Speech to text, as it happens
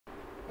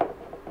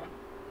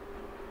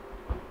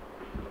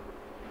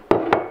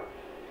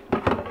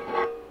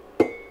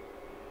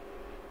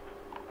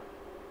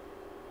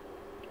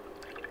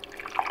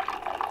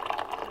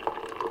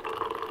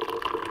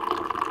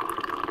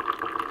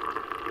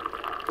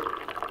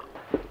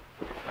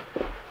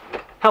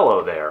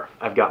Hello there.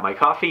 I've got my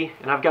coffee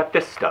and I've got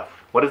this stuff.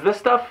 What is this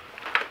stuff?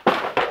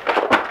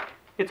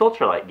 It's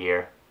ultralight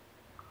gear.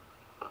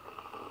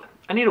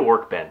 I need a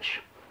workbench.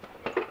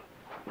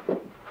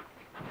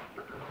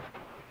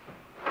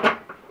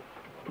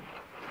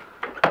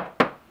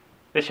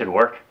 This should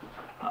work.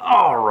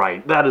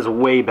 Alright, that is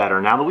way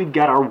better. Now that we've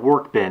got our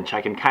workbench,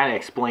 I can kind of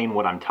explain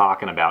what I'm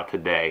talking about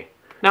today.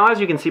 Now,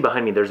 as you can see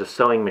behind me, there's a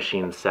sewing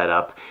machine set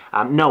up.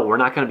 No, we're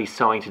not going to be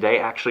sewing today.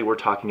 Actually, we're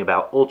talking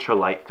about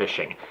ultralight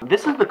fishing.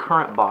 This is the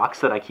current box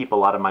that I keep a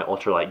lot of my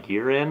ultralight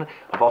gear in.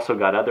 I've also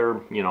got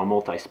other,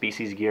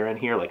 multi-species gear in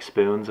here, like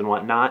spoons and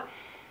whatnot.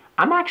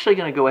 I'm actually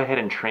going to go ahead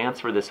and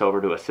transfer this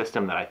over to a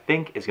system that I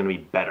think is going to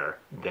be better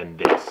than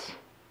this.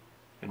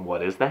 And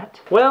what is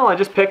that? Well, I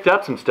just picked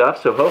up some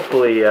stuff, so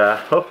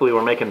hopefully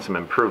we're making some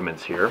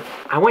improvements here.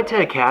 I went to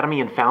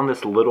Academy and found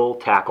this little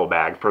tackle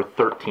bag for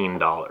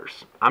 $13.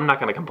 I'm not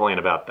going to complain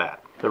about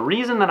that. The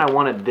reason that I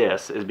wanted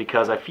this is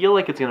because I feel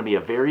like it's going to be a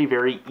very,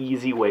 very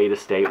easy way to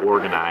stay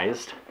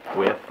organized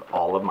with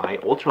all of my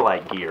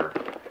ultralight gear.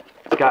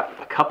 It's got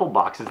a couple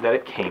boxes that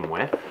it came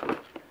with,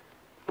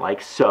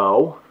 like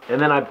so. And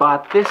then I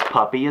bought this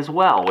puppy as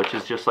well, which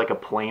is just like a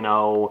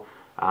plain-o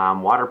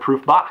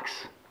waterproof box.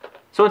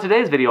 So in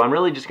today's video, I'm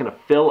really just going to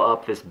fill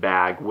up this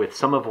bag with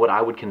some of what I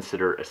would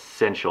consider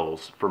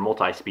essentials for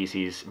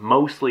multi-species,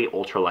 mostly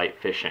ultralight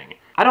fishing.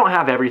 I don't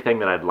have everything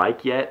that I'd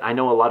like yet. I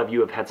know a lot of you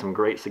have had some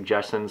great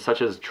suggestions,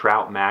 such as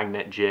trout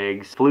magnet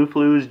jigs,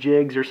 flues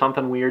jigs, or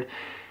something weird.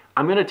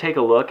 I'm going to take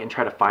a look and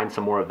try to find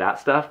some more of that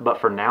stuff,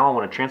 but for now I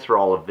want to transfer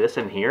all of this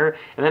in here,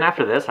 and then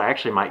after this I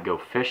actually might go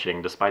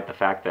fishing, despite the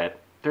fact that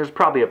there's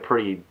probably a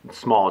pretty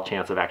small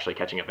chance of actually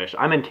catching a fish.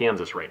 I'm in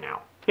Kansas right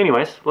now.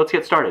 Anyways, let's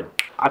get started.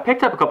 I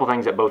picked up a couple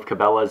things at both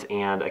Cabela's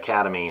and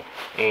Academy,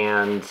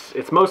 and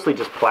it's mostly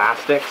just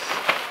plastics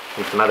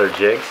and some other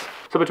jigs.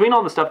 So between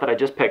all the stuff that I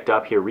just picked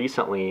up here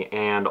recently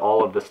and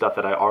all of the stuff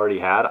that I already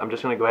had, I'm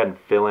just going to go ahead and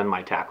fill in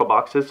my tackle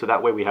boxes so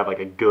that way we have like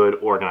a good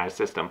organized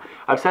system.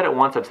 I've said it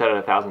once, I've said it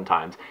 1,000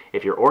 times.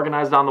 If you're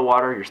organized on the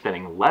water, you're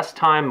spending less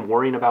time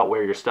worrying about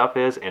where your stuff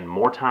is and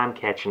more time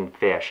catching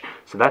fish.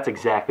 So that's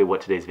exactly what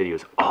today's video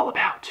is all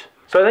about.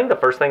 So I think the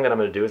first thing that I'm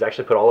going to do is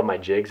actually put all of my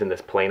jigs in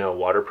this Plano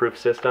waterproof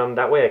system.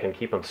 That way I can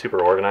keep them super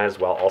organized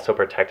while also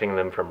protecting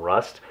them from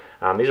rust.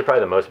 These are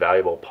probably the most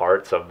valuable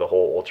parts of the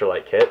whole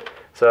ultralight kit.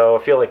 So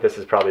I feel like this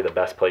is probably the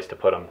best place to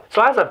put them.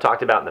 So as I've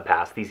talked about in the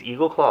past, these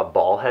Eagle Claw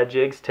ball head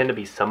jigs tend to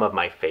be some of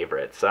my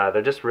favorites.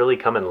 They're just really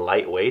come in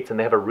lightweights and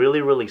they have a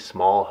really, really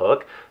small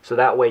hook. So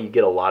that way you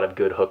get a lot of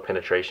good hook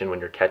penetration when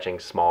you're catching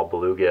small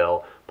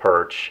bluegill,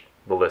 perch,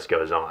 the list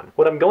goes on.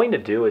 What I'm going to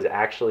do is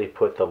actually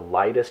put the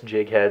lightest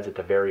jig heads at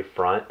the very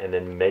front and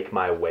then make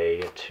my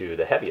way to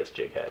the heaviest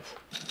jig heads.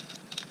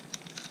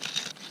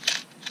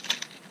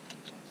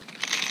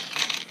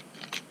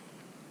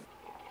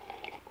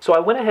 So I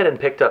went ahead and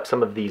picked up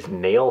some of these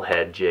nail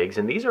head jigs,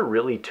 and these are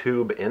really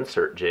tube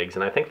insert jigs,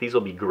 and I think these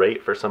will be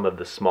great for some of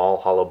the small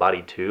hollow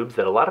body tubes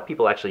that a lot of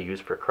people actually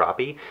use for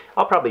crappie.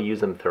 I'll probably use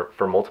them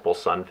for multiple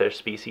sunfish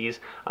species,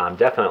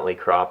 definitely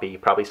crappie,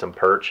 probably some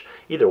perch.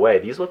 Either way,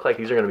 these look like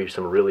these are going to be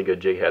some really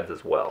good jig heads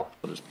as well.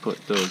 I'll just put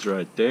those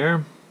right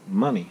there.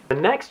 Money. The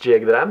next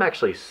jig that I'm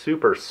actually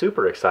super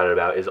excited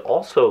about is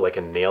also like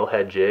a nail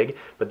head jig,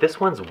 but this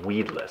one's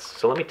weedless.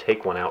 So let me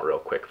take one out real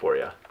quick for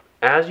you.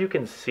 As you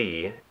can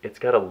see, it's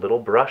got a little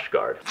brush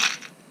guard.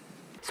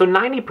 So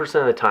 90%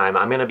 of the time,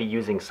 I'm going to be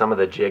using some of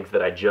the jigs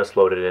that I just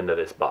loaded into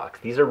this box.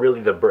 These are really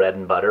the bread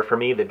and butter for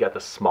me. They've got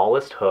the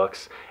smallest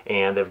hooks,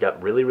 and they've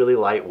got really, really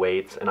light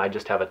weights, and I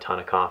just have a ton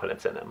of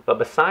confidence in them. But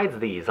besides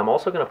these, I'm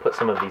also going to put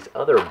some of these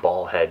other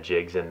ball head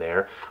jigs in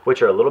there,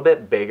 which are a little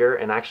bit bigger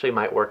and actually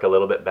might work a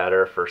little bit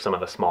better for some of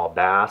the small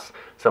bass,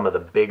 some of the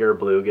bigger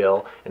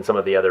bluegill, and some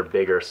of the other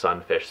bigger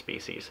sunfish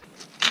species.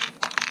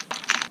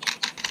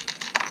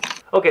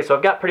 Okay, so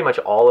I've got pretty much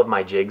all of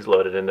my jigs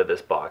loaded into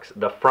this box.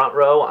 The front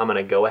row, I'm going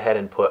to go ahead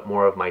and put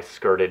more of my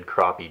skirted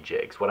crappie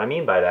jigs. What I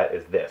mean by that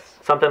is this.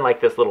 Something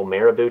like this little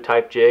marabou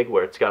type jig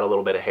where it's got a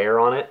little bit of hair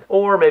on it,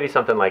 or maybe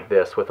something like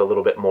this with a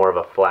little bit more of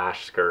a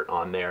flash skirt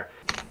on there.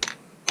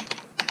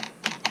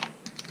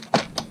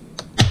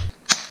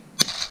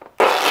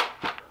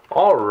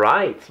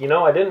 Alright,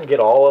 I didn't get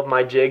all of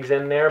my jigs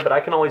in there, but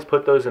I can always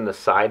put those in the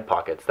side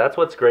pockets. That's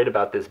what's great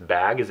about this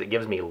bag, is it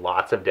gives me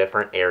lots of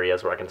different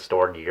areas where I can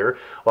store gear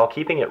while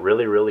keeping it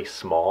really, really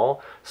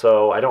small,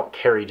 so I don't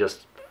carry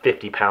just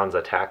 50 pounds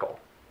of tackle.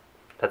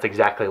 That's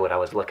exactly what I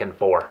was looking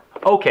for.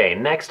 Okay,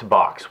 next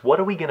box. What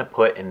are we going to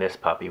put in this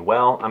puppy?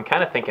 Well, I'm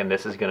kind of thinking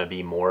this is going to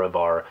be more of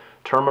our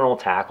terminal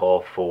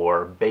tackle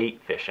for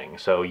bait fishing,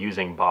 so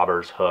using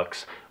bobbers,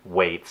 hooks,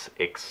 weights,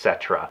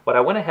 etc. What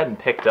I went ahead and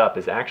picked up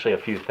is actually a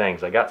few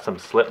things. I got some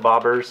slip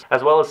bobbers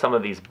as well as some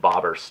of these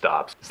bobber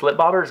stops. Slip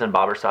bobbers and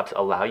bobber stops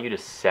allow you to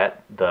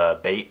set the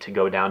bait to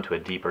go down to a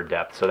deeper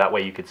depth, so that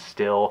way you could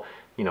still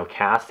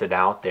cast it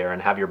out there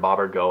and have your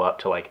bobber go up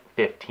to like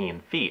 15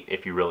 feet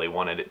if you really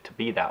wanted it to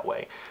be that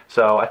way.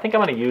 So I think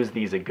I'm going to use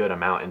these a good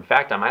amount. In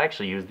fact, I might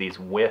actually use these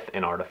with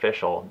an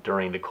artificial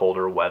during the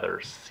colder weather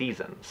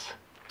seasons.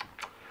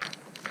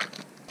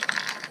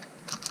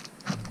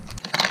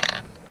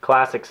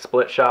 classic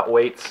split shot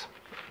weights.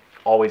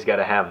 Always got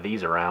to have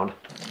these around.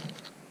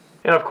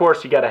 And of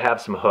course, you got to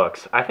have some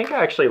hooks. I think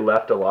I actually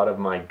left a lot of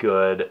my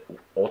good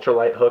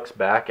ultralight hooks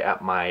back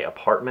at my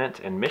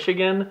apartment in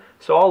Michigan,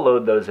 so I'll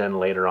load those in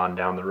later on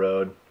down the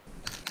road.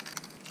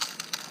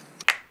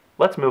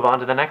 Let's move on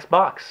to the next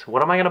box.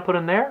 What am I going to put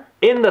in there?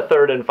 In the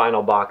third and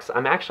final box,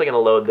 I'm actually going to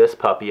load this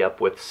puppy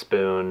up with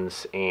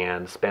spoons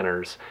and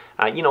spinners.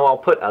 You know, I'll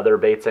put other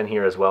baits in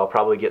here as well.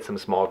 Probably get some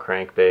small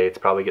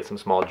crankbaits, probably get some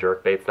small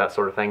jerk baits, that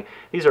sort of thing.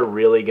 These are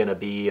really going to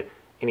be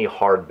any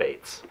hard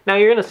baits. Now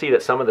you're going to see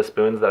that some of the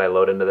spoons that I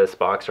load into this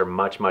box are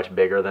much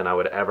bigger than I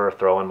would ever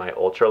throw in my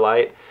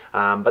ultralight,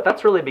 but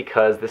that's really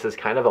because this is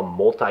kind of a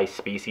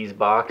multi-species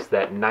box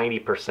that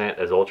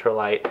 90% is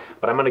ultralight,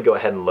 but I'm going to go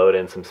ahead and load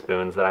in some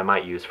spoons that I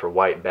might use for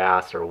white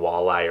bass or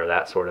walleye or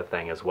that sort of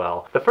thing as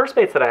well. The first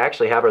baits that I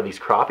actually have are these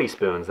crappie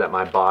spoons that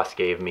my boss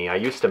gave me. I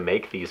used to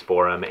make these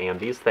for him, and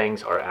these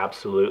things are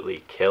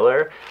absolutely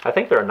killer. I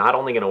think they're not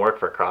only going to work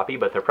for crappie,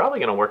 but they're probably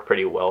going to work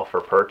pretty well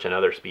for perch and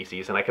other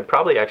species, and I could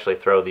probably actually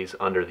throw these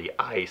under the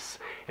ice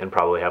and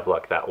probably have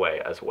luck that way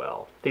as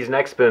well. These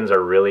next spoons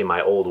are really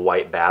my old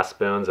white bass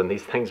spoons, and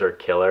these things are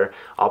killer.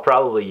 I'll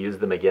probably use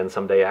them again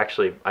someday.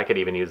 Actually, I could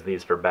even use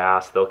these for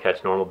bass. They'll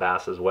catch normal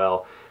bass as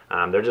well.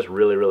 They're just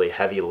really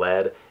heavy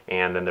lead,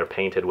 and then they're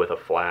painted with a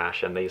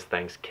flash, and these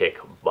things kick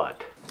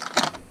butt.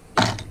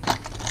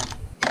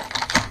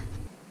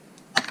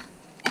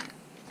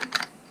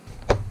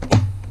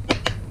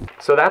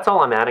 So that's all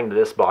I'm adding to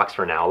this box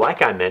for now.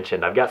 Like I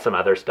mentioned, I've got some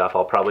other stuff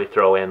I'll probably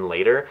throw in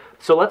later.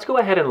 So let's go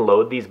ahead and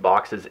load these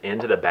boxes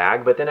into the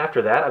bag, but then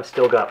after that, I've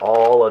still got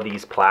all of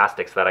these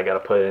plastics that I gotta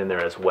put in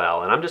there as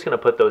well, and I'm just gonna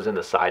put those in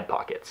the side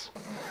pockets.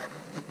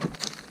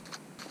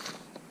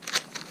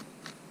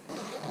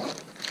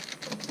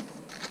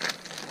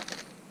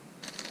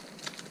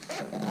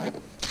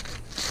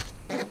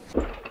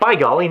 By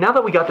golly, now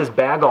that we got this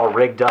bag all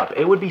rigged up,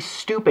 it would be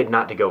stupid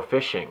not to go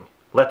fishing.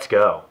 Let's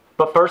go.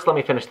 But first, let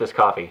me finish this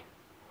coffee.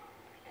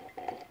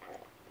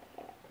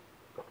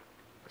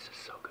 This is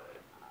so good.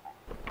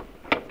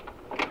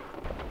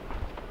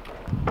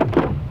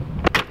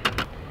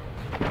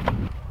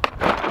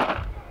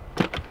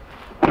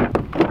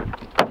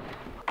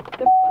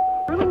 The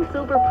Sterling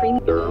Silver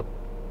Premium.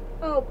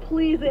 Oh,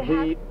 please, it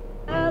has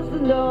as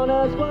known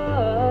as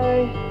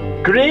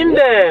why. Green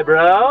Day,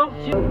 bro.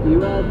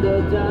 You had the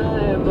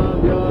time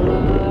of your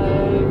life.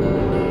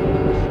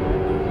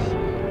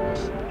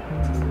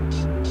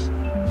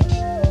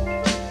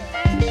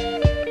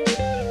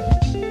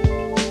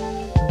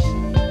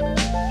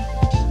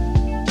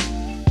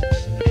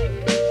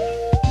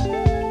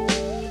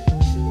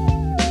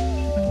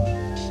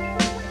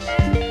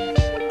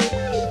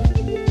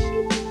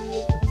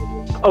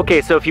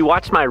 Okay, so if you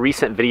watched my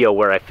recent video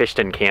where I fished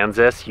in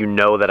Kansas, you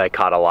know that I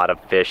caught a lot of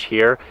fish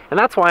here, and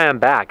that's why I'm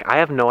back. I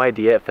have no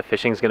idea if the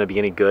fishing's gonna be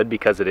any good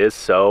because it is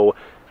so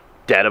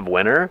dead of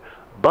winter,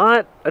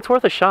 but it's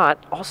worth a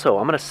shot. Also,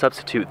 I'm gonna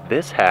substitute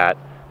this hat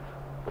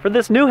for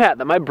this new hat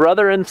that my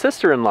brother and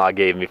sister-in-law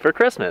gave me for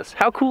Christmas.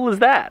 How cool is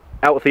that?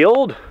 Out with the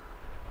old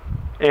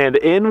and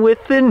in with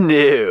the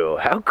new.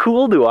 How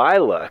cool do I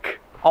look?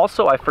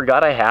 Also, I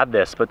forgot I had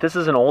this, but this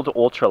is an old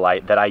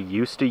ultralight that I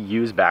used to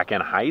use back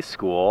in high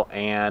school,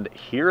 and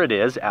here it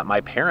is at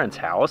my parents'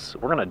 house.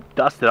 We're gonna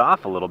dust it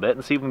off a little bit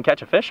and see if we can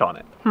catch a fish on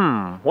it.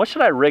 What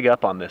should I rig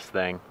up on this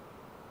thing?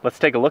 Let's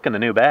take a look in the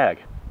new bag.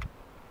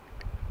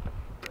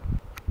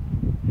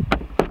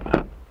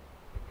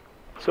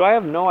 So I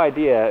have no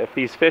idea if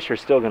these fish are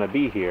still gonna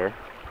be here,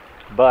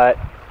 but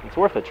it's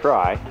worth a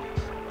try.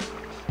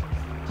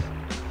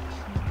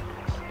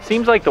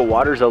 Seems like the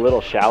water's a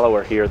little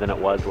shallower here than it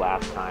was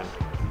last time.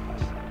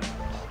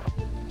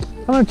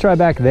 I'm gonna try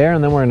back there,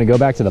 and then we're gonna go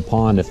back to the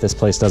pond if this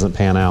place doesn't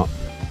pan out.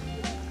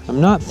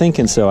 I'm not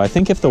thinking so. I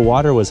think if the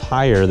water was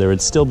higher, there would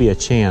still be a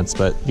chance,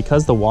 but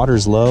because the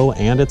water's low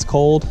and it's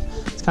cold,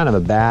 it's kind of a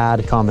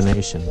bad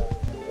combination.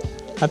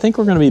 I think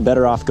we're gonna be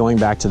better off going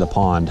back to the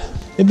pond.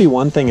 It'd be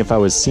one thing if I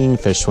was seeing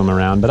fish swim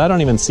around, but I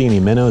don't even see any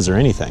minnows or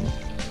anything.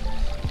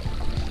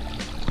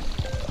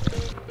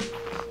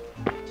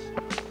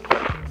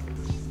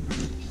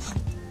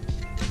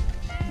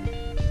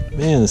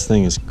 Man, this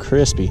thing is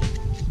crispy.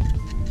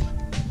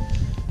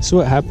 This is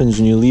what happens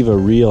when you leave a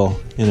reel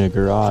in a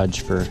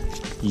garage for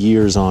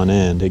years on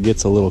end. It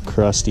gets a little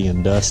crusty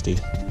and dusty.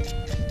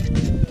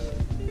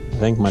 I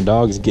think my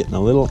dog's getting a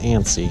little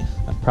antsy.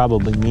 That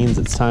probably means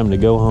it's time to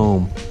go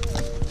home.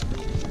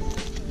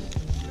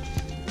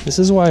 This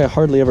is why I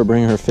hardly ever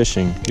bring her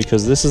fishing,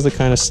 because this is the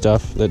kind of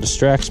stuff that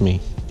distracts me.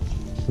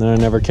 And then I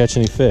never catch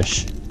any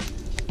fish.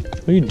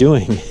 What are you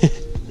doing?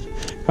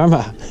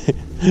 Karma.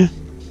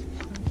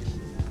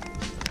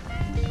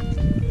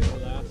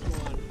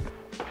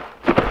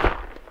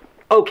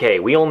 Okay,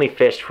 we only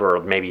fished for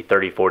maybe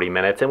 30-40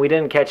 minutes and we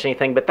didn't catch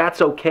anything, but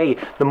that's okay.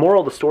 The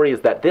moral of the story is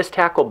that this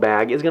tackle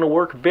bag is going to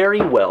work very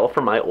well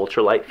for my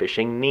ultralight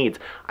fishing needs.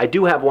 I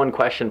do have one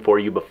question for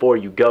you before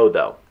you go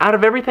though. Out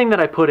of everything that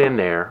I put in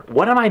there,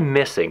 what am I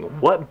missing?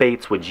 What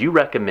baits would you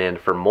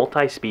recommend for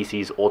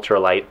multi-species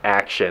ultralight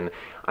action?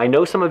 I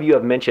know some of you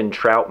have mentioned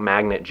trout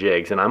magnet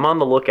jigs, and I'm on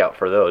the lookout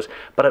for those.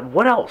 But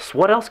what else?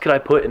 What else could I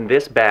put in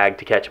this bag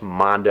to catch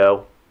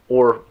mondo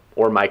or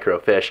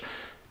microfish?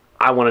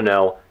 I want to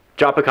know.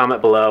 Drop a comment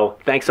below.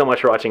 Thanks so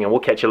much for watching, and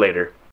we'll catch you later.